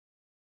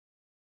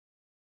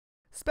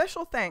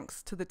Special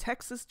thanks to the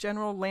Texas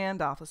General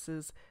Land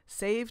Office's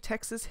Save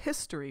Texas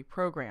History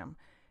program,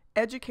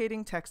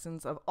 educating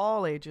Texans of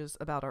all ages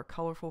about our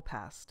colorful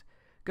past.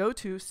 Go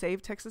to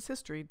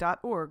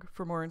savetexashistory.org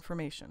for more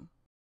information.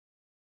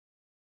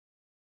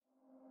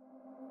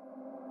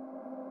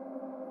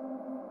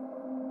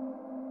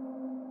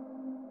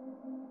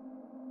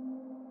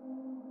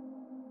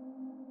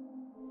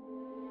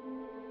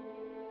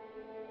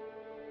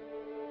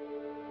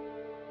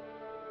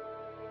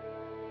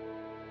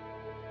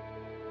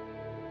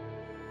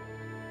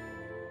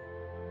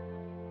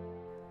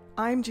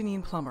 I'm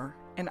Janine Plummer,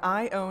 and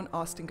I own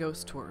Austin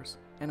Ghost Tours,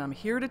 and I'm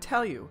here to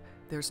tell you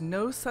there's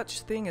no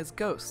such thing as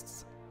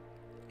ghosts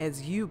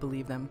as you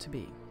believe them to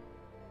be.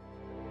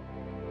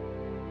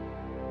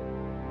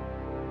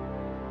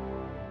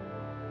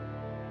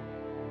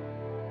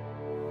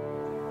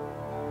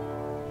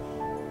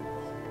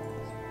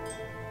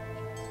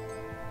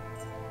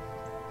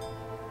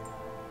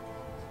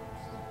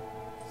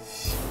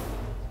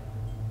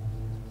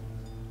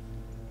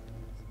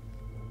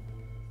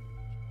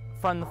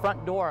 From the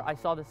front door, I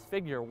saw this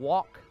figure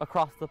walk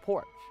across the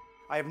porch.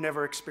 I have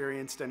never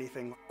experienced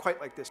anything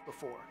quite like this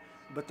before,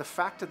 but the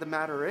fact of the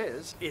matter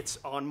is, it's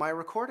on my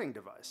recording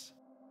device.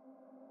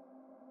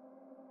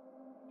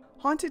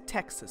 Haunted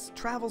Texas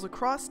travels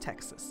across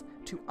Texas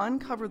to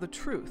uncover the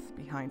truth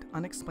behind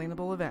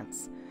unexplainable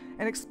events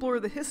and explore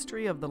the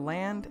history of the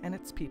land and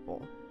its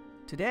people.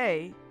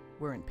 Today,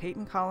 we're in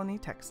Peyton Colony,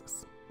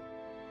 Texas.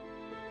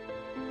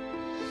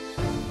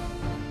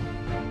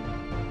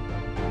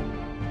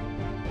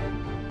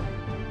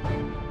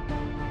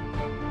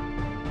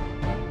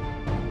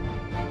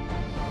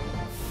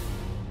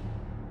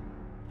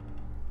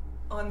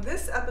 On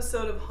this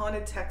episode of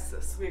Haunted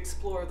Texas, we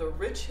explore the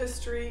rich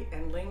history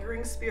and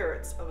lingering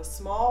spirits of a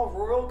small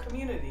rural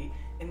community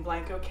in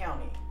Blanco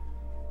County.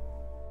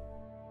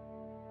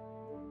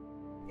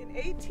 In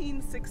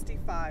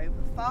 1865,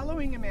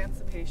 following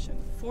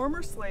emancipation,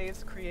 former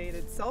slaves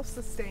created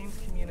self-sustained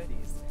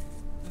communities.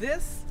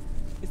 This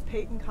is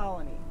Peyton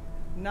Colony,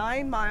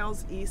 9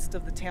 miles east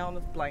of the town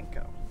of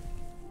Blanco.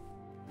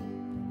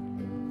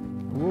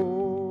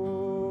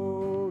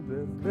 Oh,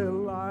 this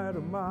little light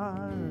of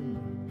mine,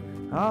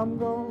 I'm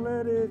gonna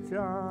let it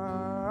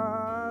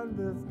shine,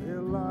 this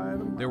little light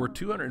of mine. There were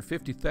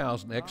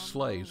 250,000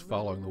 ex-slaves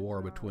following the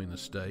war between the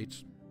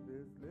states.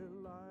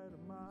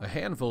 A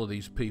handful of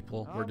these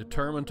people were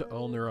determined to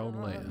own their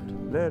own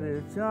land. Let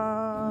it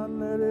shine,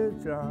 let it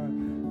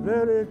shine,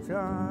 let it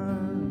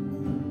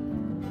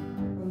shine.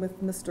 I'm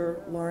with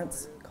Mr.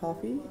 Lawrence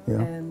Coffey, Yeah.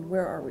 and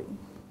where are we?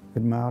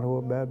 At Mount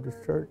Hope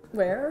Baptist Church,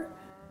 Where?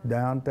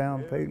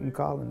 downtown Peyton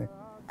Colony,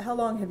 How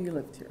long have you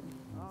lived here?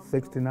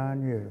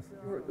 69 years.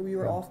 We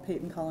were off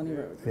Peyton Colony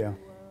Road. Yeah.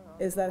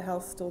 Is that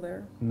house still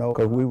there? No,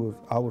 because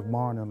I was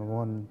born in a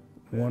one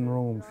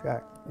room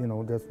shack, you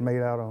know, just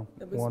made out of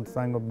one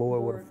single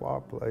board with a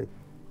fireplace.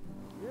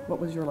 What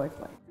was your life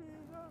like?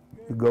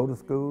 You go to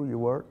school, you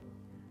work.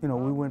 You know,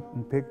 we went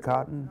and picked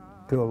cotton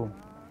till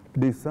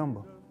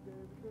December.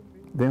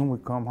 Then we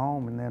come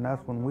home, and then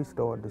that's when we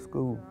started the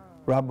school,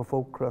 right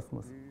before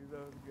Christmas.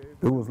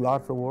 There was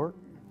lots of work.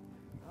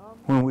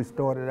 When we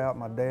started out,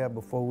 my dad,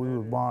 before we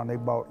was born, they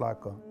bought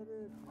like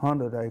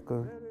 100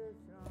 acres,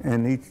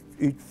 and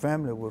each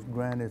family was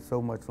granted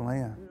so much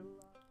land.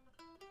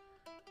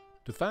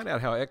 To find out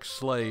how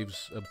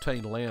ex-slaves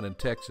obtained land in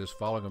Texas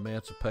following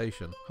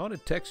emancipation,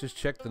 Haunted Texas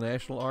checked the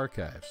National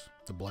Archives,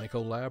 the Blanco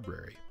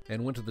Library,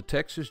 and went to the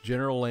Texas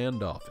General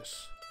Land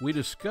Office. We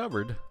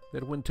discovered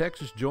that when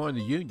Texas joined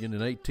the Union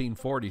in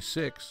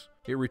 1846,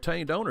 it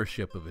retained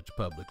ownership of its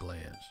public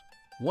lands.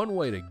 One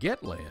way to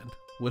get land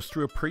was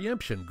through a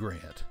preemption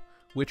grant,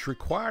 which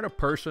required a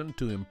person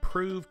to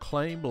improve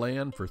claimed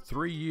land for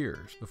 3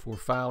 years before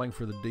filing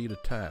for the deed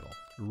of title.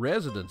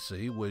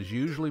 Residency was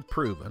usually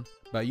proven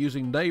by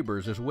using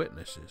neighbors as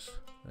witnesses.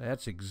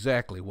 That's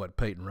exactly what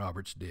Peyton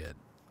Roberts did.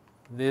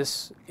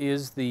 This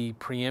is the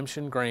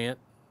preemption grant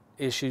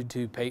issued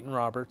to Peyton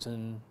Roberts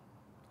in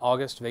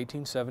August of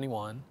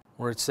 1871,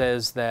 where it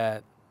says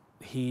that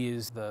he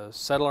is the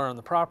settler on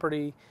the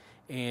property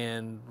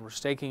and we're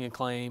staking a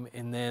claim,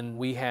 and then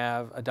we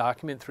have a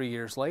document 3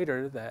 years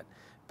later that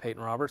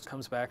Peyton Roberts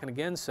comes back and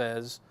again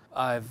says,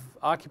 I've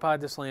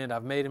occupied this land,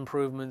 I've made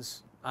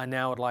improvements, I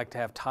now would like to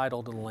have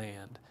title to the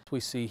land. We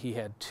see he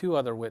had 2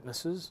 other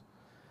witnesses,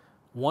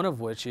 one of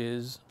which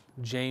is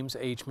James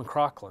H.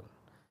 McCrocklin.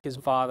 His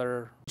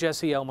father,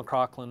 Jesse L.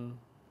 McCrocklin,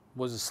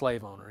 was a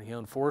slave owner. He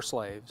owned 4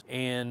 slaves,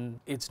 and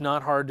it's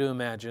not hard to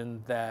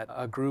imagine that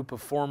a group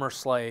of former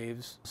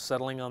slaves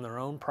settling on their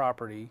own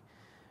property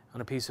on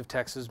a piece of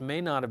Texas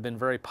may not have been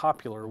very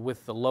popular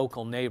with the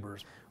local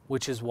neighbors,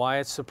 which is why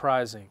it's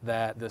surprising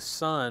that the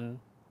son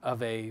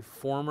of a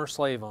former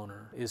slave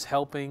owner is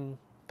helping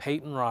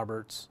Peyton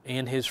Roberts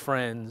and his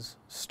friends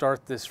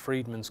start this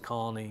freedmen's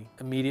colony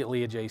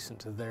immediately adjacent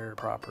to their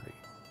property.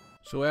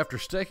 So after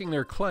staking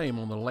their claim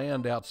on the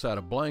land outside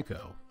of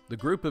Blanco, the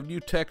group of new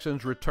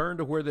Texans returned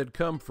to where they'd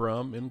come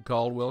from in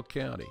Caldwell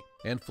County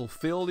and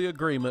fulfilled the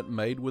agreement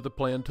made with the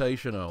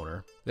plantation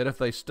owner that if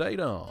they stayed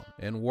on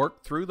and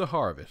worked through the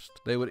harvest,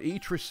 they would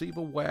each receive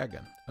a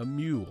wagon, a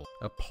mule,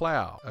 a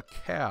plow, a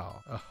cow,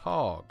 a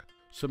hog,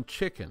 some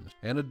chickens,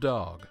 and a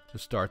dog to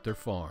start their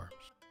farms.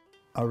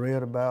 I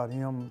read about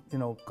him,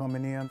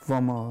 coming in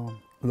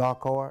from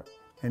Lockhart,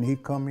 and he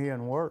come here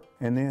and work.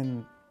 And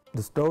then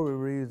the story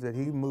reads that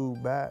he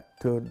moved back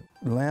to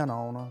the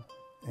landowner,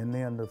 and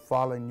then the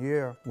following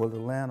year, the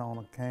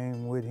landowner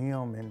came with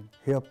him and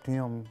helped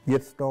him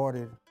get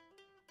started.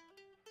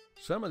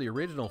 Some of the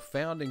original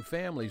founding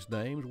families'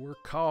 names were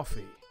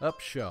Coffee,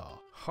 Upshaw,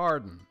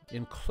 Hardin,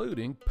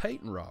 including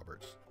Peyton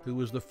Roberts, who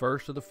was the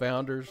first of the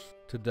founders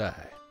to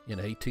die in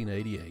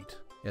 1888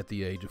 at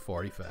the age of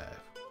 45.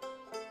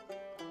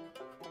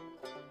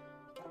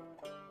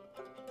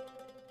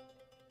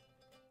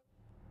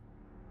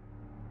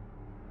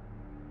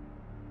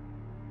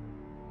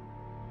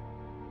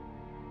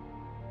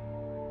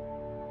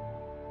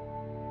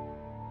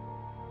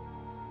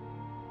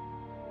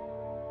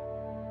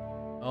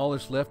 All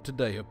that's left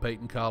today of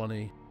Peyton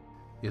Colony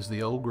is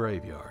the old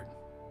graveyard,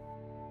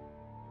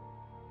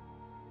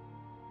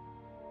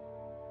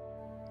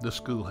 the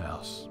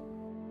schoolhouse,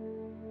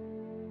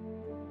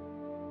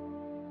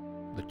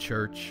 the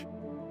church,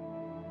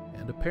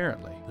 and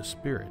apparently the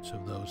spirits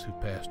of those who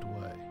passed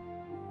away.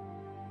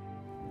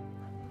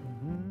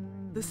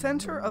 The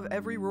center of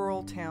every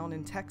rural town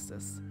in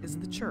Texas is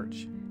the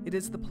church. It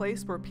is the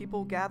place where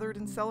people gathered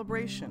in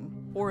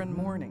celebration or in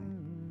mourning.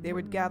 They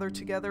would gather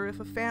together if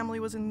a family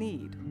was in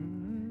need.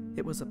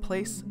 It was a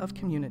place of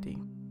community.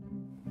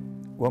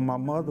 Well, my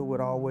mother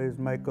would always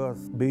make us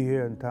be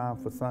here in time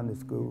for Sunday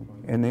school.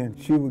 And then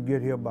she would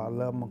get here by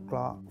 11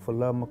 o'clock for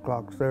 11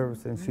 o'clock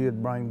service, and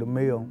she'd bring the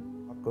meal.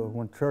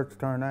 When church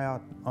turned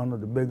out, under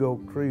the big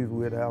oak trees,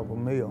 we'd have a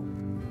meal.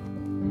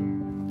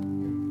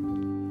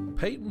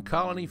 Peyton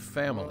Colony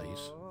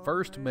families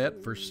first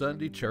met for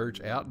Sunday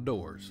church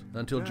outdoors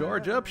until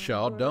George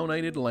Upshaw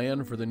donated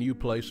land for the new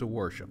place of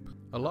worship.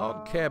 A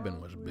log cabin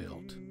was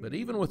built, but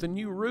even with a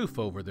new roof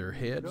over their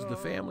heads, the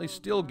family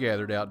still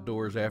gathered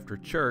outdoors after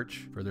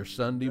church for their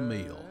Sunday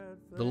meal.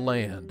 The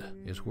land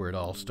is where it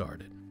all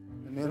started.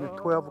 And then at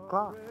 12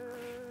 o'clock,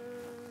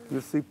 you'll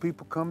see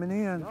people coming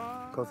in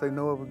because they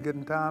know it was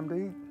getting time to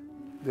eat.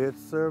 They'd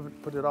serve it,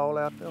 put it all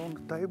out there on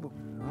the table.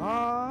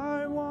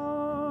 I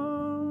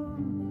once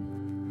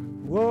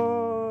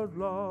was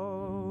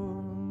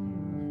lost,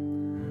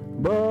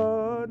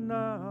 but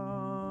now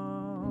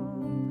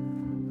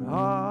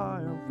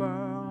I am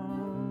found.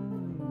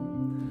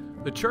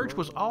 The church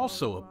was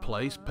also a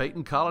place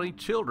Peyton Colony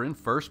children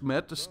first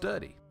met to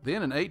study. Then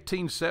in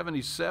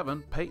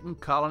 1877, Peyton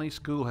Colony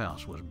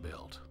Schoolhouse was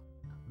built.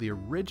 The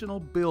original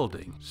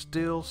building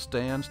still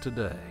stands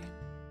today.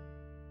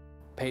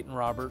 Peyton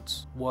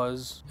Roberts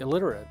was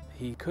illiterate.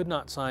 He could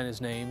not sign his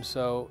name,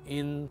 so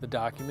in the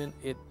document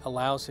it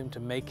allows him to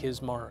make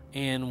his mark.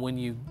 And when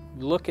you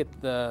look at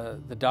the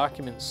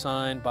document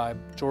signed by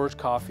George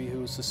Coffey,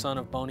 who was the son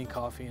of Boney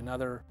Coffey,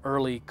 another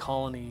early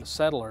colony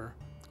settler,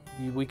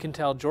 we can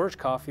tell George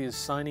Coffey is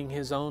signing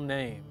his own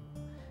name.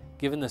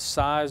 Given the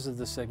size of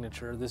the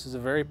signature, this is a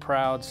very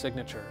proud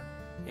signature.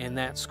 And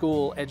that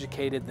school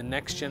educated the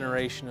next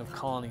generation of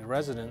colony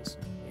residents,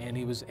 and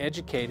he was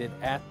educated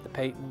at the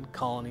Peyton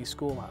Colony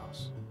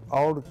Schoolhouse.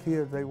 All the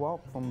kids, they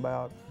walked from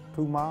about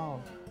 2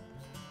 miles.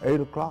 8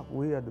 o'clock,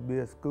 we had to be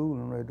at school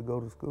and ready to go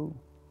to school.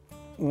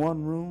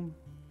 One room,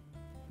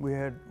 we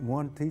had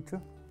one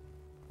teacher,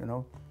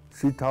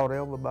 she taught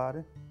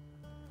everybody.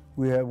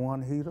 We had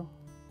one heater,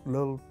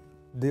 little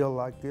deal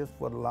like this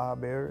for the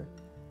library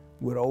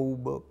with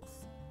old books.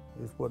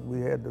 Is what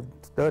we had to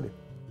study.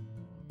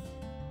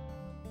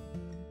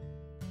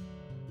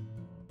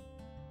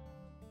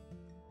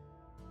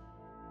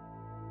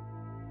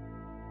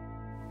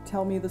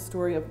 Tell me the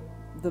story of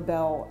the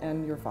bell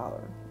and your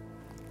father.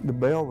 The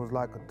bell was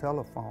like a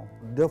telephone.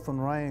 Different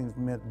rings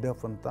meant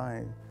different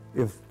things.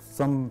 If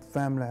some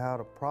family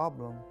had a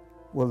problem,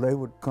 well, they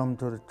would come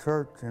to the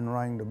church and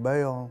ring the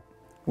bell.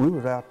 We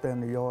was out there in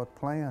the yard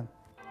playing,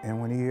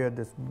 and when he heard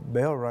this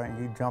bell ring,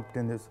 he jumped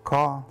in his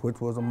car, which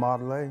was a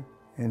Model A,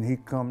 and he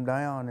come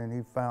down and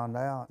he found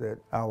out that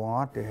our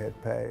auntie had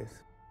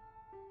passed.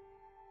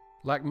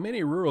 Like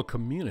many rural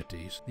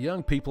communities, the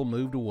young people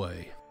moved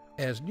away.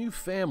 As new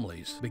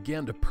families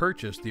began to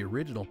purchase the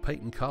original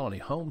Peyton Colony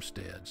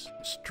homesteads,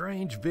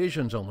 strange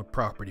visions on the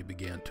property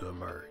began to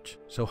emerge.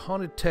 So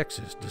Haunted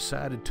Texas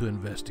decided to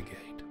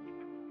investigate.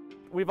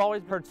 We've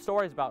always heard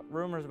stories about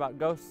rumors about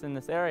ghosts in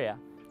this area.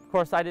 Of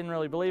course, I didn't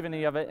really believe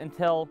any of it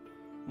until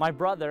my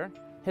brother,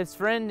 his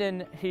friend,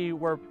 and he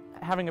were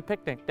having a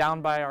picnic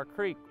down by our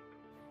creek,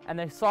 and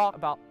they saw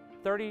about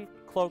 30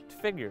 cloaked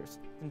figures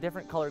in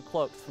different colored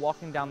cloaks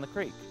walking down the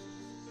creek.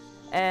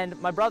 And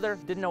my brother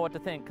didn't know what to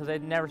think because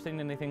they'd never seen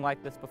anything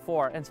like this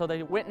before. And so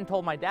they went and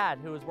told my dad,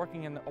 who was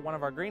working in one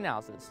of our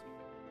greenhouses.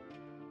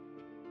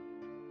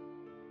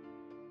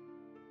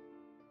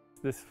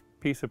 This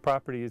piece of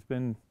property has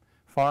been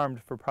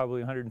farmed for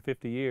probably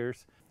 150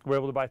 years. We were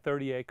able to buy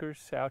 30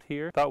 acres out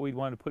here. Thought we'd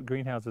wanted to put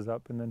greenhouses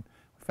up, and then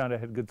we found it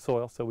had good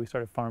soil, so we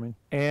started farming.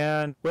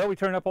 And, well, we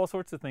turned up all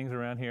sorts of things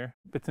around here.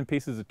 Bits and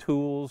pieces of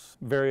tools,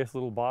 various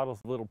little bottles,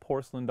 little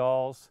porcelain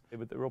dolls.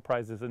 But the real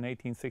prize is an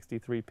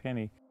 1863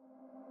 penny.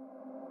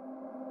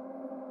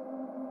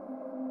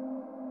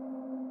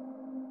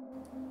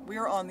 We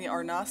are on the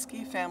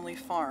Arnosky family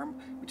farm,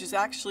 which is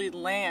actually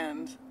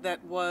land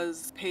that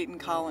was Peyton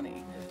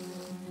Colony.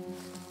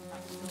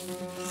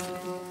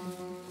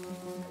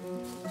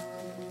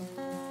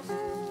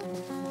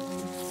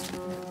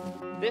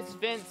 This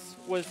fence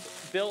was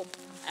built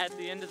at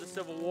the end of the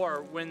Civil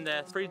War when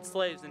the freed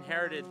slaves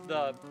inherited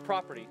the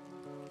property.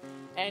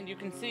 And you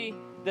can see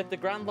that the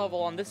ground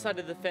level on this side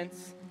of the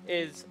fence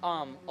is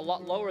a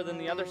lot lower than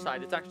the other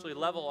side. It's actually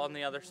level on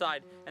the other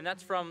side, and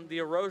that's from the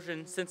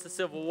erosion since the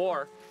Civil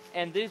War.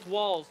 And these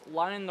walls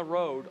line the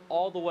road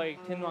all the way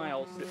 10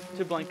 miles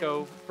to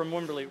Blanco from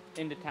Wimberley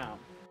into town.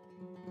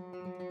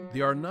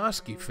 The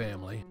Arnosky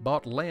family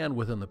bought land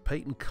within the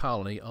Peyton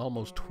colony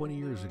almost 20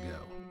 years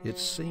ago. It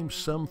seems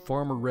some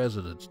former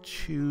residents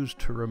choose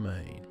to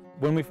remain.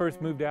 When we first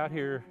moved out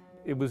here,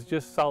 it was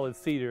just solid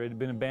cedar. It had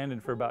been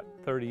abandoned for about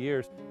 30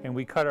 years. And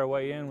we cut our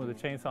way in with a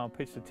chainsaw and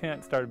pitched a tent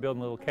and started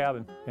building a little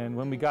cabin. And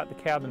when we got the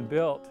cabin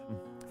built,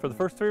 for the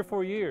first 3 or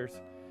 4 years,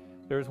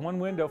 there was one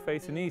window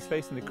facing east,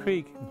 facing the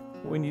creek.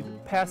 When you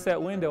pass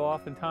that window,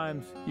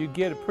 oftentimes you'd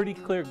get a pretty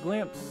clear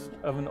glimpse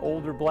of an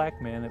older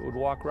black man that would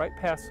walk right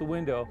past the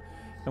window,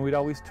 and we'd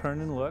always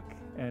turn and look,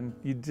 and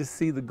you'd just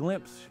see the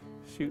glimpse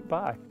shoot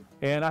by.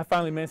 And I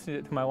finally mentioned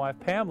it to my wife,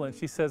 Pamela, and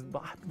she says,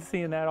 well, I've been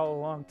seeing that all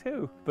along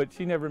too, but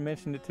she never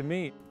mentioned it to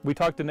me. We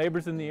talked to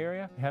neighbors in the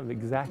area, have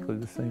exactly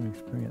the same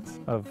experience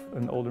of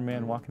an older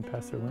man walking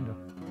past their window.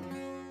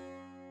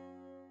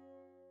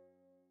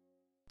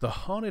 The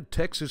Haunted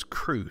Texas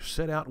crew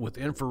set out with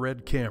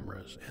infrared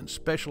cameras and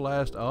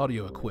specialized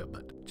audio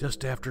equipment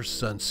just after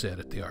sunset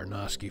at the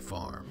Arnosky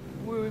farm.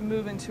 We would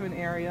move into an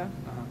area,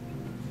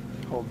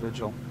 Hold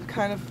vigil.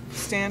 kind of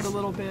stand a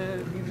little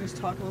bit, we just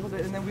talk a little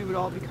bit, and then we would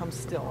all become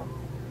still.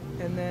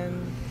 And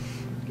then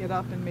get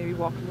up and maybe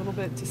walk a little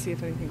bit to see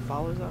if anything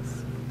follows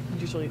us.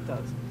 Usually it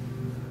does.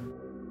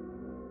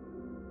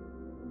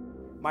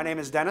 My name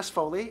is Dennis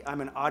Foley. I'm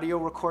an audio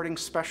recording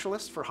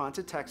specialist for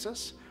Haunted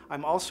Texas.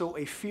 I'm also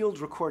a field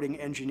recording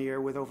engineer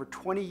with over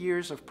 20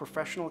 years of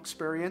professional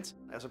experience.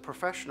 As a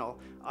professional,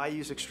 I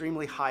use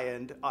extremely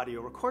high-end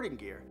audio recording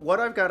gear. What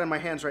I've got in my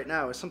hands right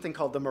now is something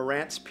called the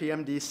Marantz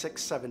PMD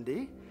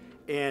 670,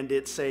 and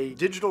it's a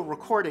digital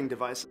recording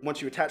device.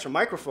 Once you attach a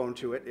microphone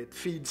to it, it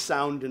feeds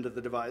sound into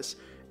the device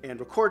and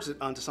records it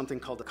onto something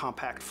called a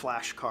compact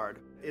flash card.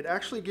 It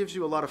actually gives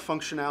you a lot of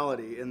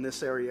functionality in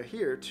this area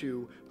here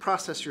to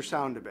process your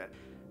sound a bit.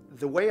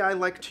 The way I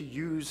like to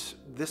use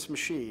this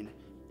machine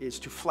is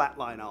to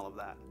flatline all of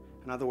that.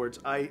 In other words,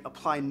 I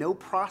apply no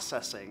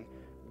processing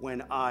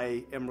when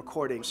I am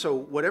recording. So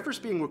whatever's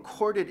being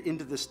recorded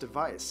into this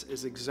device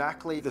is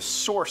exactly the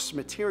source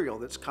material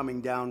that's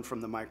coming down from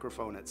the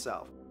microphone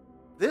itself.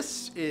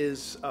 This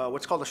is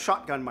what's called a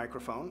shotgun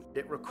microphone.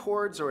 It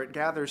records or it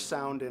gathers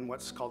sound in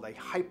what's called a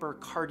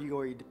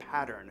hypercardioid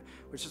pattern,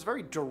 which is a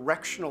very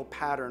directional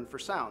pattern for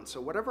sound.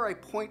 So whatever I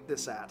point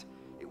this at,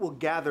 it will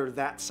gather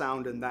that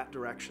sound in that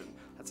direction.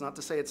 That's not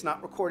to say it's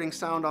not recording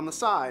sound on the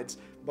sides,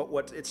 but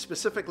what it's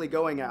specifically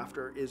going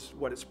after is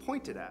what it's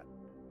pointed at.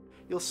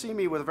 You'll see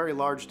me with a very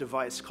large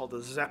device called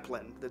a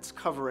Zeppelin that's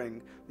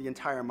covering the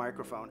entire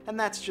microphone, and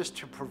that's just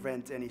to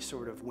prevent any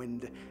sort of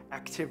wind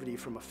activity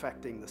from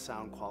affecting the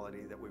sound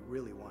quality that we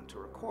really want to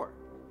record.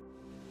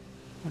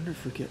 I wonder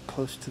if we get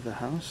close to the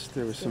house.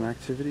 There was some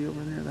activity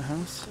over there at the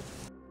house.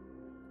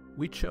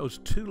 We chose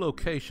 2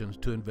 locations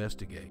to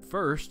investigate.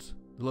 First,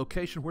 the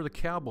location where the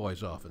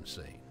cowboys often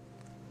sing.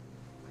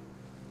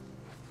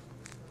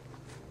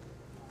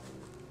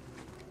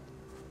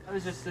 I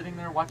was just sitting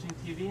there watching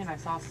TV and I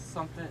saw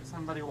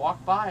somebody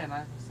walk by, and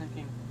I was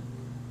thinking,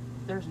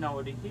 there's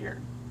nobody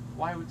here.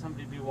 Why would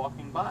somebody be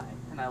walking by?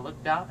 And I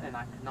looked out and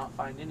I could not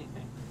find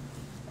anything.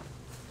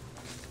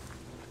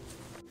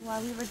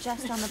 While we were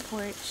just on the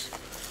porch,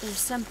 there was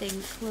something,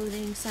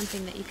 clothing,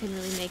 something that you couldn't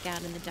really make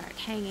out in the dark,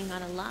 hanging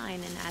on a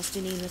line, and as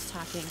Janine was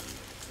talking,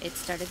 it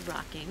started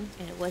rocking,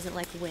 and it wasn't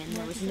like wind,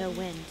 there was no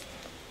wind,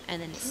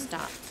 and then it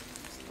stopped.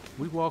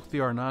 We walked the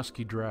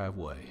Arnosky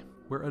driveway,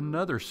 where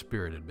another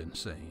spirit had been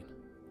seen.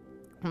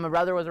 My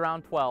brother was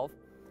around 12.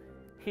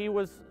 He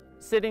was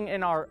sitting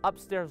in our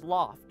upstairs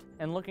loft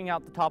and looking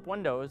out the top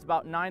window. It was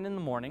about 9 in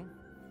the morning.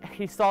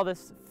 He saw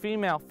this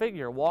female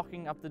figure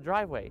walking up the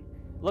driveway.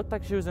 Looked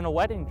like she was in a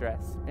wedding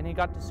dress, and he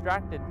got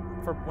distracted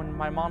when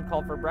my mom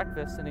called for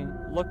breakfast, and he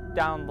looked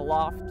down the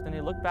loft, and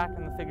he looked back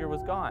and the figure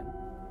was gone.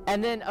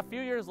 And then a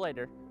few years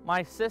later,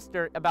 my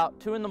sister, about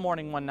 2 in the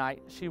morning one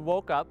night, she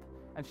woke up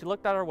and she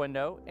looked out her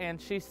window and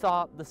she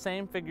saw the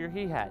same figure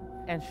he had,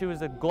 and she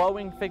was a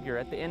glowing figure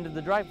at the end of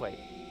the driveway.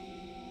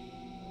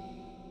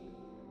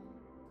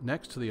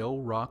 Next to the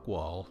old rock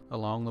wall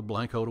along the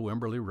Blanco to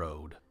Wimberley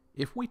Road,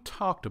 if we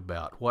talked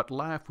about what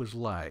life was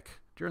like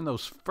during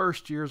those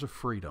first years of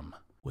freedom,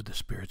 would the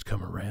spirits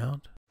come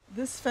around?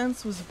 This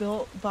fence was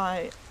built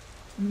by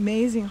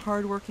amazing,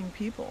 hardworking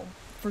people.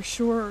 For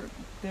sure,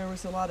 there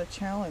was a lot of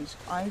challenge.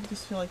 I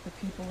just feel like the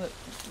people that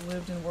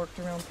lived and worked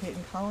around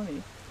Peyton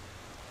Colony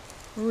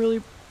were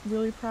really,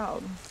 really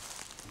proud.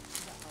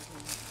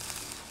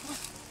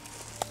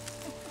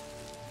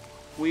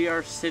 We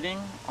are sitting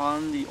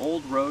on the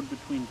old road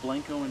between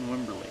Blanco and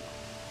Wimberley.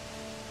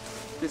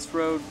 This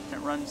road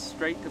runs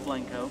straight to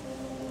Blanco,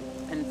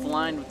 and it's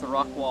lined with the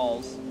rock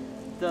walls.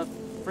 The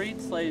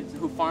freed slaves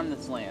who farmed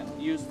this land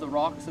used the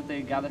rocks that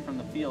they gathered from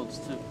the fields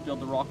to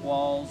build the rock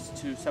walls,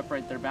 to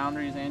separate their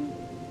boundaries, and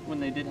when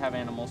they did have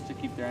animals, to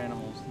keep their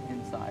animals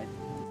inside.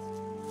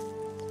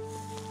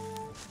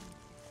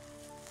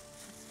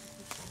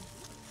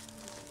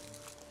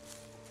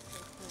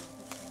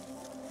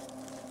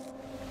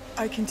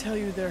 I can tell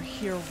you they're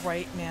here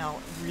right now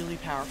really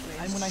powerfully.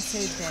 And when I say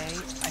they,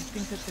 I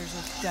think that there's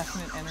a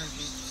definite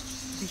energy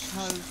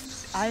because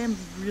I am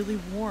really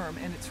warm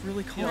and it's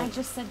really cold. I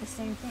just said the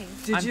same thing.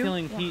 Did you? I'm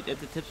feeling heat at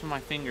the tips of my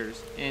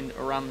fingers and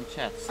around the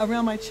chest.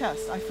 Around my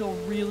chest, I feel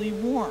really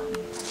warm.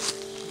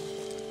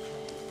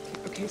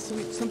 Okay, so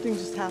something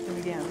just happened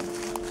again.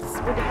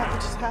 What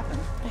just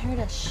happened? I heard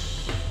a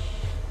shh.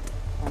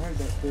 I heard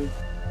that too.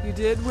 You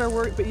did?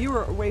 But you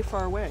were way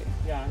far away.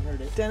 Yeah, I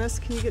heard it. Dennis,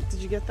 did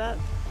you get that?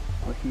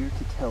 We're here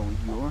to tell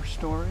your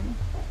story.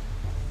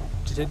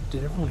 Did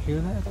everyone hear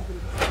that?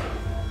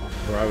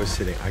 Where I was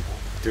sitting,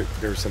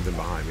 there was something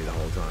behind me the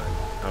whole time.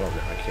 I don't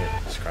know. I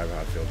can't describe how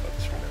I feel about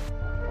this right now.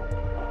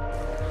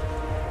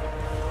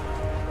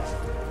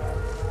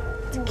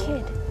 It's a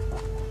kid.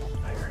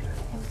 I heard it.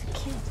 It was a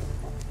kid.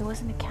 It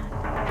wasn't a cat.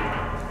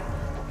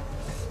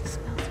 It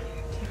smells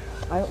weird too.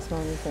 I don't smell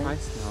anything. I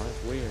smell it.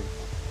 Weird.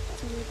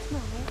 It's a weird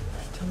smell, right?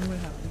 Tell me what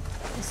happened.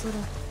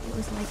 It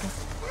was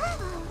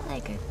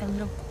like a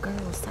little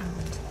girl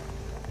sound.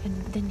 And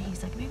then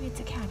he's like, maybe it's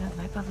a cat. I'm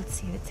like, let's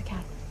see if it's a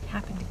cat. It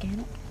happened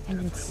again, and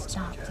then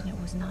stopped, and it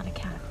was not a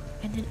cat.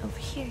 And then over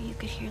here, you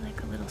could hear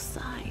like a little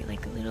sigh,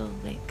 like a little,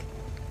 I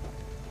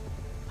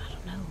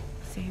don't know,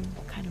 same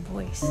kind of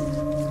voice.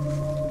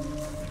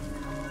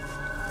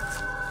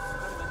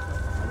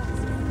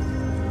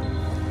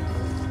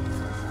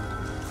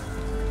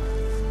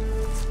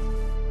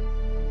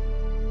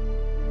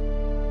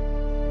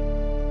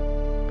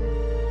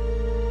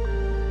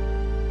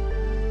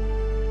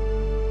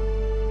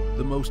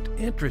 The most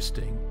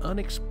interesting,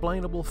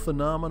 unexplainable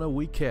phenomena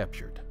we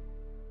captured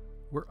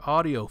were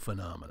audio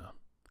phenomena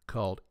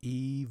called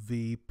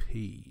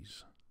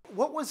EVPs.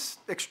 What was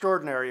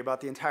extraordinary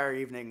about the entire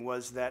evening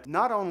was that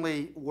not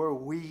only were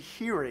we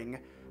hearing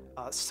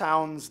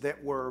sounds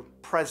that were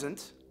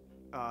present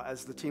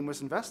as the team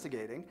was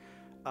investigating,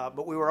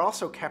 but we were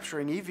also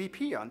capturing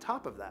EVP on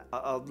top of that.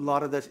 A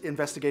lot of the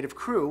investigative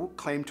crew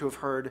claimed to have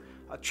heard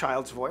a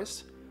child's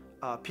voice,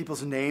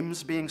 people's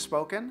names being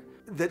spoken,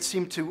 that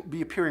seemed to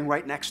be appearing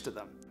right next to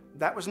them.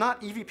 That was not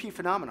EVP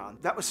phenomenon.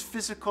 That was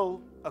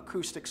physical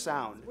acoustic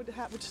sound. What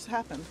just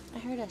happened? I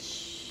heard a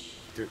shh.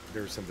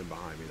 There was something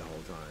behind me the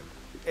whole time.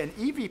 An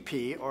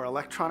EVP, or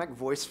electronic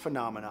voice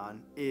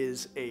phenomenon,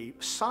 is a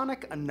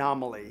sonic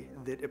anomaly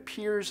that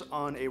appears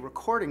on a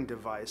recording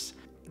device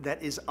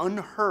that is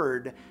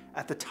unheard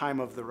at the time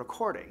of the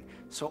recording.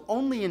 So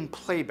only in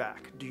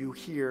playback do you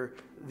hear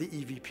the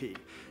EVP.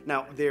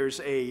 Now, there's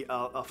a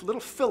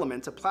little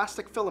filament, a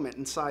plastic filament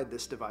inside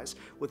this device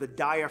with a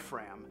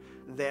diaphragm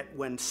that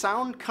when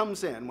sound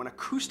comes in, when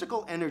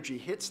acoustical energy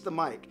hits the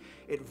mic,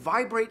 it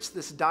vibrates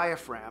this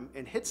diaphragm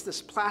and hits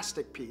this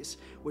plastic piece,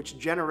 which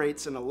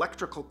generates an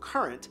electrical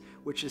current,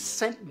 which is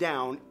sent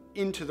down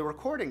into the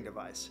recording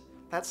device.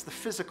 That's the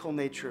physical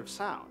nature of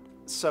sound.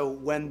 So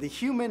when the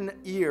human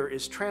ear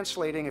is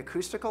translating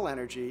acoustical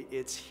energy,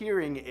 it's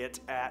hearing it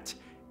at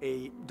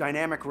a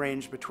dynamic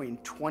range between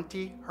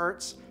 20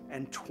 hertz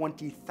and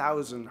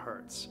 20,000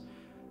 hertz.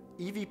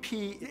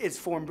 EVP is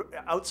formed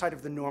outside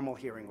of the normal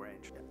hearing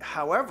range.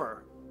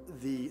 However,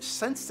 the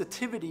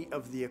sensitivity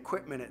of the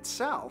equipment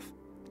itself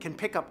can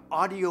pick up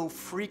audio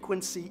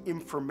frequency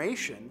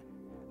information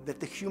that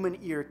the human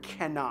ear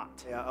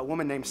cannot. A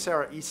woman named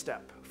Sarah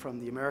Estep from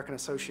the American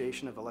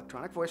Association of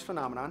Electronic Voice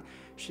Phenomenon,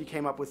 she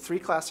came up with 3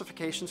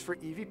 classifications for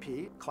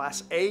EVP.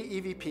 Class A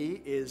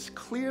EVP is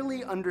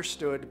clearly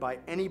understood by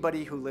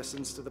anybody who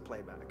listens to the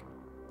playback.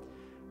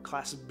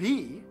 Class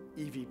B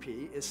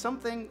EVP is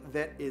something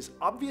that is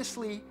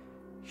obviously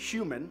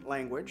human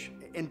language,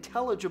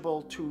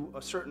 intelligible to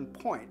a certain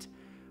point,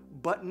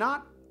 but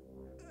not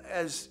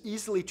as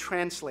easily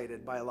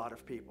translated by a lot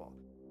of people.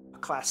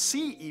 Class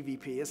C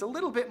EVP is a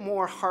little bit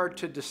more hard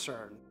to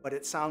discern, but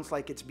it sounds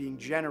like it's being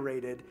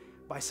generated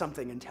by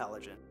something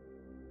intelligent.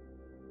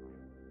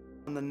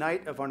 On the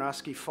night of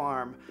Arnosky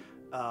Farm,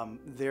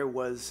 there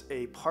was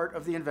a part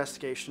of the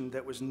investigation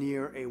that was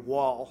near a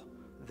wall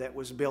that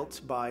was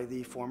built by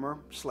the former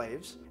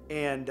slaves.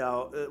 And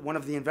one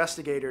of the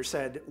investigators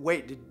said,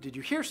 wait, did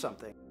you hear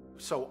something?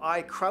 So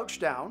I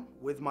crouched down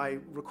with my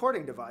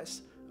recording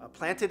device,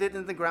 planted it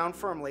in the ground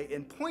firmly,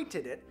 and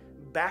pointed it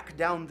back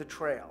down the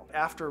trail.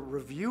 After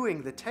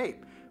reviewing the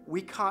tape,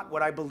 we caught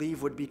what I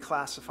believe would be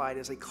classified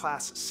as a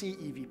Class C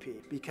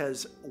EVP,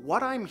 because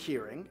what I'm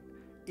hearing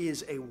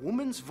is a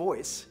woman's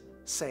voice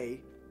say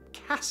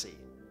Cassie,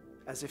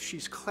 as if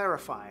she's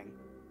clarifying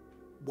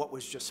what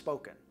was just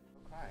spoken.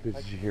 Did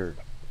you hear it?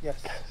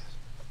 Yes.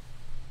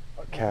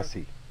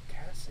 Cassie.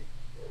 Cassie.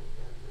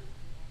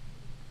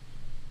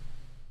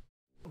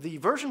 The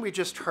version we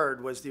just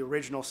heard was the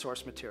original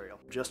source material,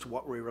 just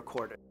what we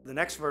recorded. The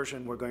next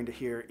version we're going to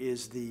hear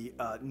is the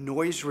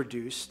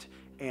noise-reduced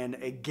and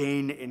a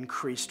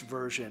gain-increased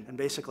version. And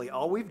basically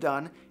all we've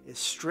done is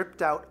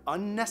stripped out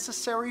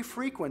unnecessary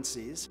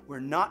frequencies. We're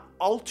not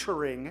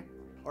altering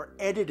or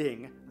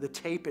editing the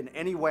tape in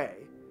any way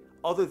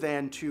other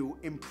than to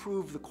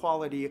improve the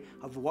quality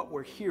of what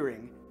we're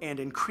hearing and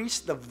increase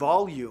the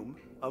volume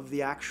of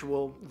the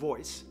actual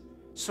voice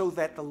so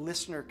that the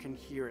listener can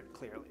hear it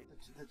clearly.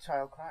 The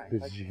child crying.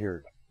 Did you hear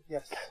it?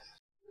 Yes.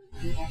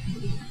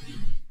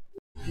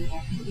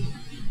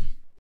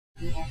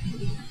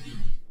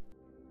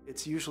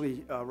 It's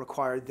usually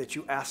required that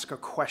you ask a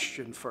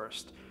question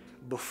first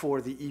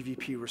before the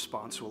EVP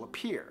response will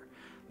appear.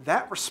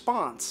 That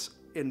response,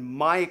 in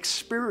my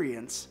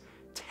experience,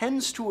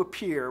 tends to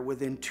appear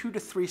within 2 to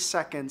 3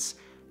 seconds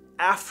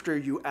after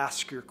you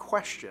ask your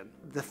question.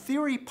 The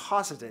theory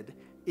posited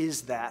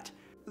is that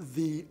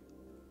the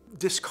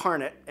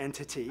discarnate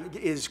entity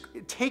is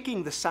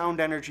taking the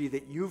sound energy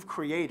that you've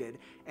created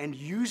and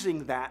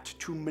using that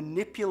to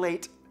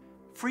manipulate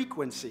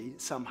frequency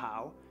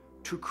somehow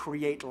to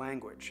create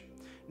language.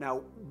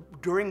 Now,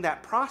 during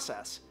that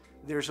process,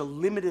 there's a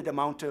limited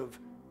amount of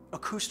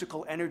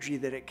acoustical energy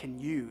that it can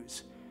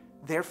use.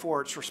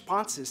 Therefore, its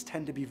responses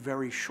tend to be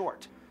very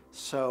short.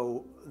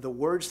 So the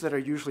words that are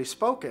usually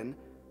spoken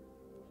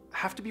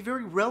have to be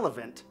very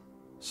relevant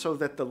so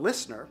that the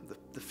listener,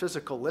 the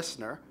physical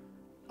listener,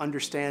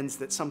 understands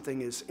that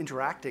something is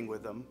interacting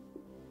with them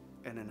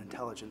in an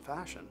intelligent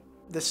fashion.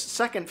 This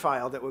second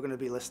file that we're going to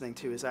be listening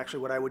to is actually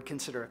what I would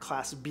consider a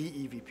Class B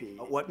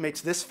EVP. What makes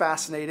this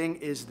fascinating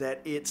is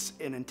that it's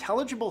an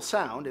intelligible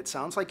sound. It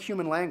sounds like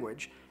human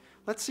language.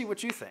 Let's see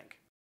what you think.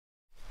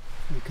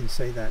 You can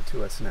say that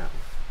to us now.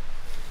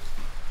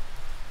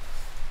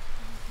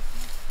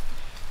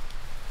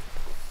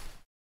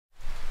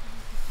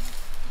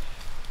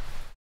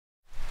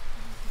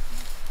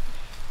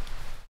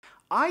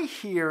 I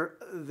hear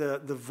the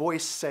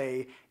voice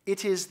say,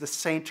 "It is the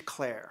Saint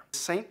Clair."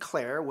 Saint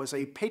Clair was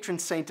a patron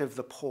saint of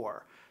the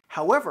poor.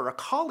 However, a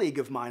colleague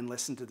of mine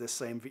listened to this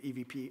same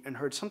EVP and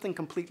heard something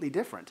completely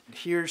different.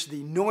 Here's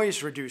the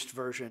noise-reduced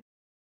version.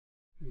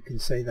 You can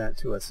say that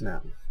to us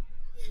now.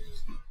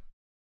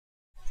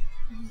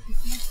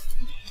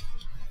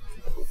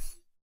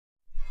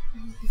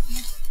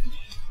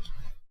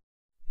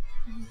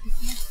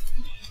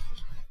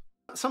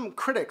 Some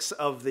critics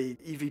of the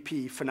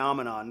EVP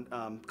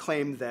phenomenon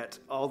claim that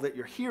all that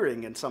you're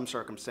hearing in some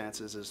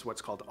circumstances is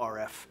what's called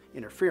RF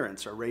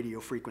interference, or radio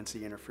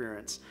frequency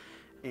interference.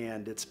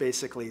 And it's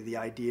basically the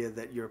idea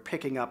that you're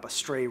picking up a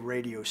stray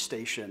radio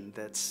station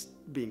that's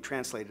being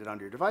translated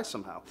onto your device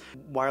somehow.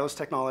 Wireless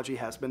technology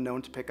has been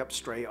known to pick up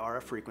stray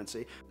RF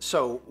frequency.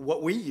 So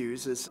what we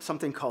use is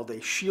something called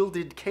a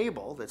shielded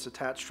cable that's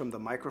attached from the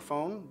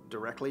microphone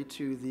directly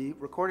to the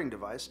recording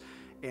device,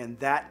 and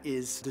that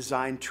is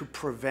designed to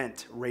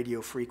prevent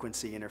radio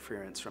frequency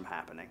interference from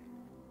happening.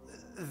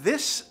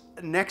 This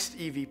next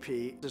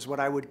EVP is what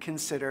I would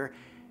consider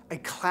a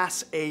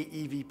Class A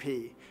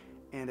EVP.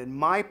 And in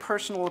my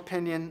personal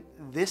opinion,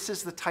 this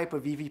is the type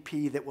of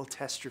EVP that will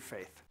test your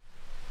faith.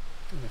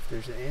 And if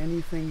there's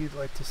anything you'd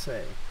like to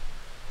say.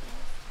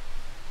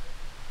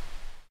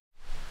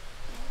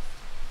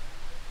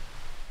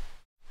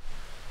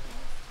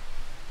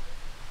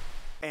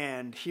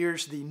 And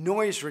here's the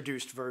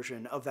noise-reduced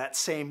version of that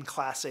same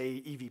Class A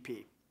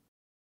EVP.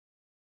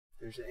 If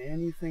there's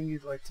anything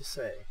you'd like to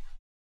say.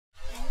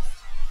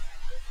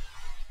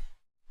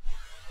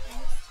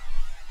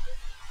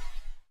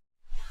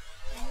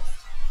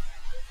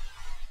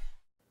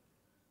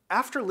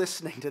 After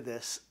listening to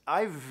this,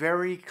 I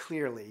very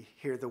clearly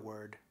hear the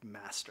word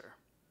master.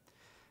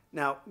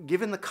 Now,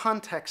 given the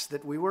context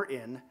that we were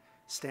in,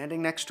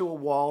 standing next to a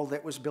wall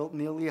that was built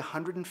nearly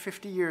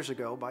 150 years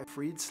ago by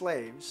freed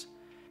slaves,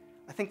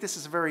 I think this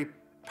is a very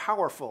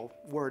powerful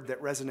word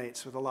that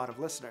resonates with a lot of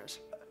listeners.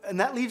 And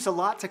that leaves a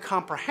lot to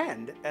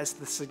comprehend as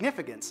the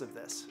significance of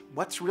this.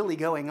 What's really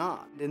going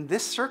on? In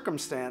this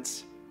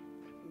circumstance,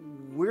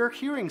 we're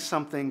hearing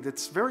something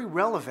that's very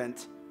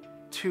relevant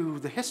to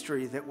the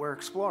history that we're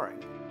exploring.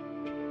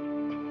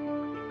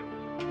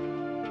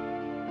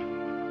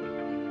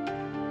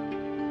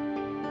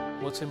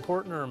 What's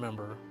important to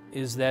remember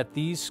is that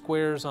these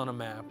squares on a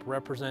map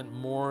represent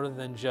more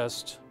than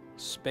just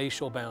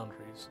spatial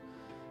boundaries.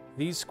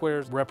 These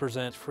squares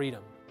represent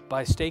freedom.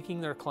 By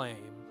staking their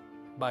claim,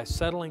 by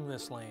settling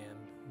this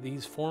land,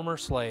 these former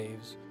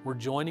slaves were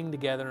joining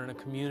together in a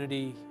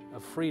community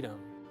of freedom,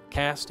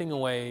 casting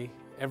away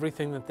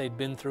everything that they'd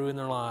been through in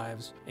their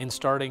lives and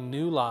starting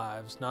new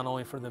lives, not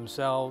only for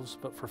themselves,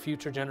 but for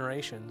future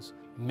generations,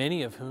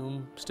 many of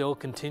whom still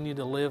continue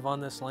to live on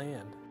this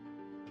land.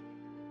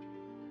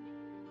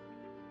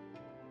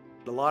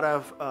 A lot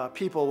of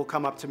people will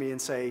come up to me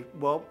and say,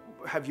 well,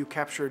 have you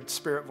captured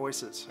spirit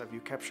voices? Have you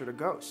captured a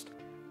ghost?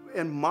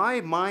 And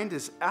my mind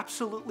is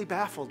absolutely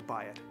baffled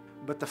by it.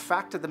 But the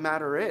fact of the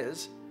matter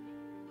is,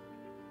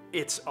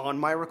 it's on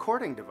my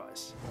recording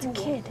device. It's a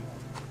kid.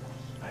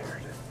 I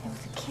heard it. It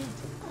was a kid,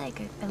 like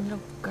a little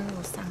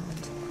girl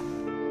sound.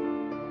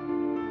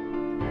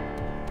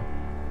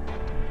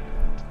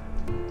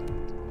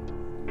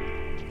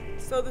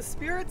 So the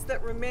spirits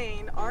that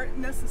remain aren't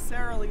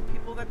necessarily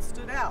people that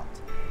stood out.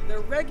 They're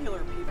regular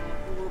people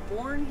who were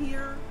born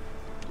here,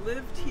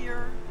 lived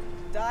here,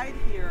 died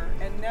here,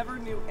 and never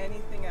knew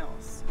anything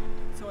else.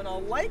 So in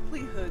all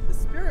likelihood, the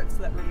spirits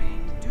that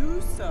remain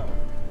do so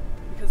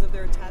because of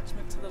their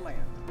attachment to the land.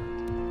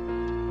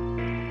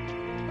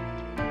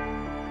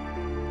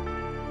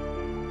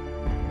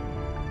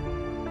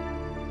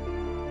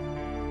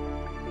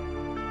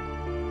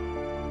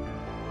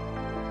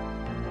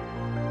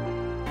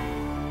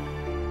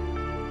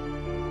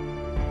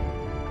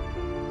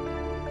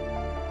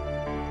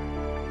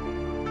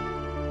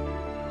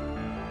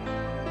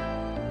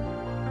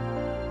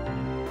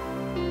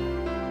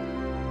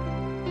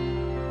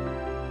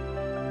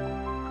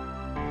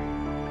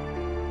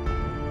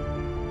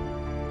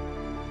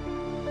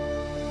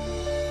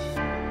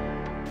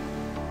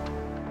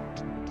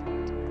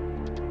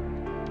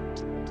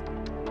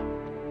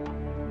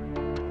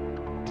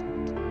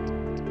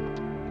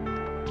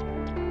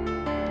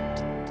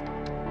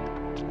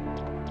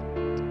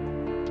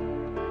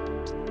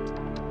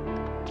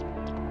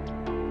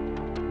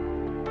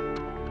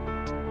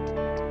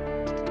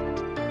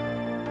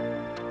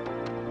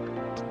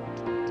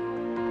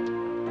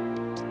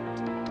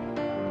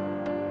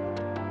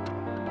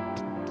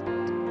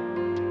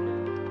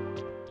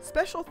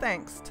 Special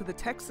thanks to the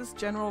Texas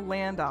General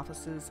Land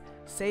Office's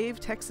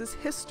Save Texas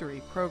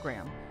History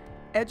program,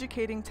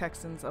 educating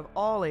Texans of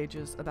all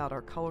ages about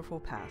our colorful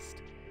past.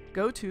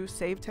 Go to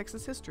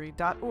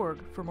savetexashistory.org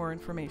for more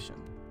information.